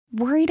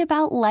Worried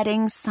about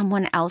letting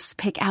someone else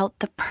pick out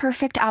the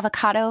perfect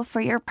avocado for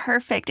your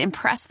perfect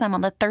impress them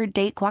on the third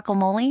date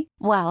guacamole?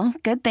 Well,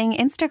 good thing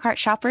Instacart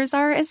shoppers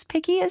are as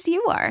picky as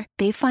you are.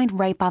 They find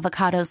ripe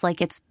avocados like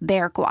it's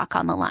their guac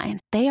on the line.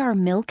 They are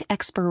milk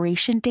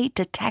expiration date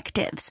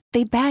detectives.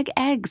 They bag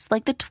eggs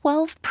like the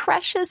 12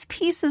 precious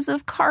pieces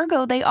of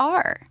cargo they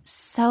are.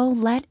 So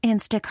let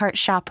Instacart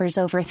shoppers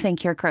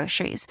overthink your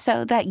groceries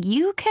so that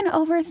you can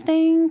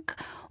overthink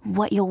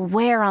what you'll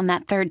wear on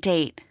that third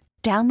date.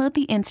 Download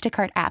the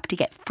Instacart app to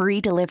get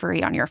free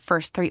delivery on your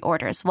first 3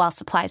 orders while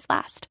supplies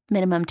last.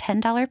 Minimum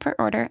 $10 per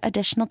order.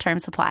 Additional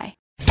terms apply.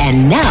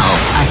 And now,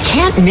 a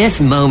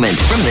can't-miss moment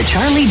from The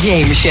Charlie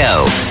James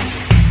Show.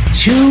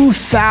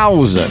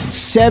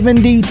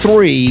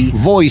 2,073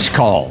 voice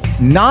call,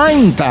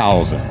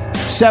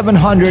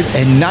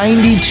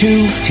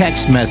 9,792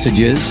 text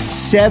messages,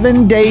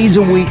 7 days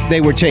a week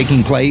they were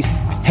taking place,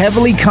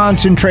 heavily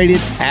concentrated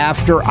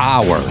after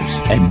hours.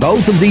 And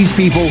both of these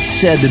people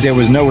said that there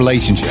was no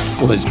relationship.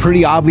 Well, it's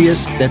pretty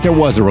obvious that there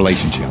was a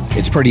relationship.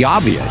 It's pretty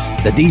obvious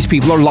that these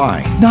people are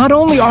lying. Not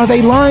only are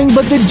they lying,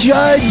 but the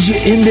judge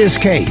in this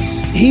case,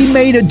 he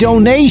made a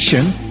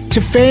donation to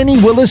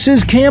Fani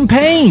Willis's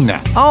campaign.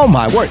 Oh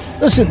my word.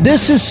 Listen,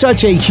 this is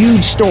such a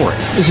huge story.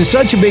 This is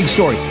such a big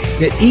story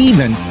that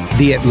even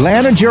the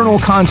Atlanta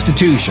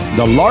Journal-Constitution,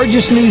 the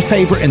largest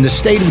newspaper in the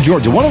state of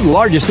Georgia, one of the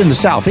largest in the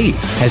Southeast,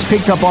 has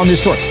picked up on this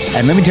story.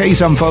 And let me tell you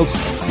something, folks.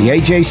 The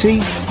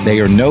AJC,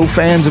 they are no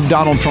fans of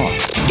Donald Trump.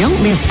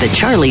 Don't miss The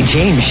Charlie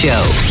James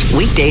Show.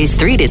 Weekdays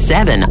 3 to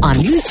 7 on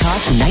News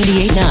Talk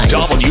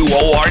 98.9.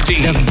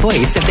 WORD. The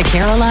voice of the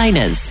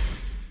Carolinas.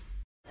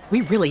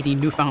 We really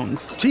need new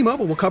phones.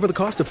 T-Mobile will cover the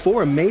cost of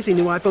 4 amazing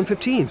new iPhone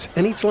 15s,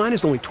 and each line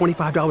is only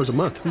 $25 a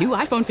month. New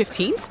iPhone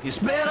 15s? It's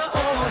better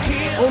over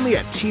here. Only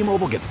at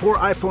T-Mobile, get 4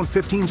 iPhone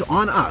 15s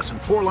on us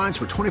and 4 lines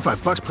for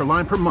 $25 per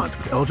line per month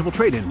with eligible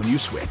trade-in when you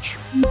switch.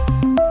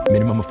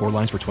 Minimum of 4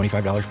 lines for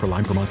 $25 per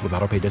line per month with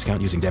autopay discount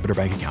using debit or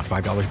bank account.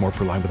 $5 more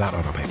per line without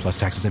autopay, plus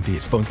taxes and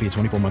fees. Phone fee at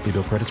 24 monthly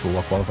bill credits for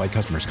well-qualified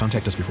customers.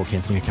 Contact us before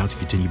canceling account to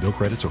continue bill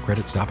credits or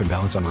credit stop and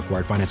balance on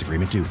required finance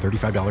agreement due.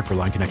 $35 per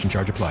line connection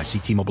charge applies. See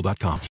T-Mobile.com.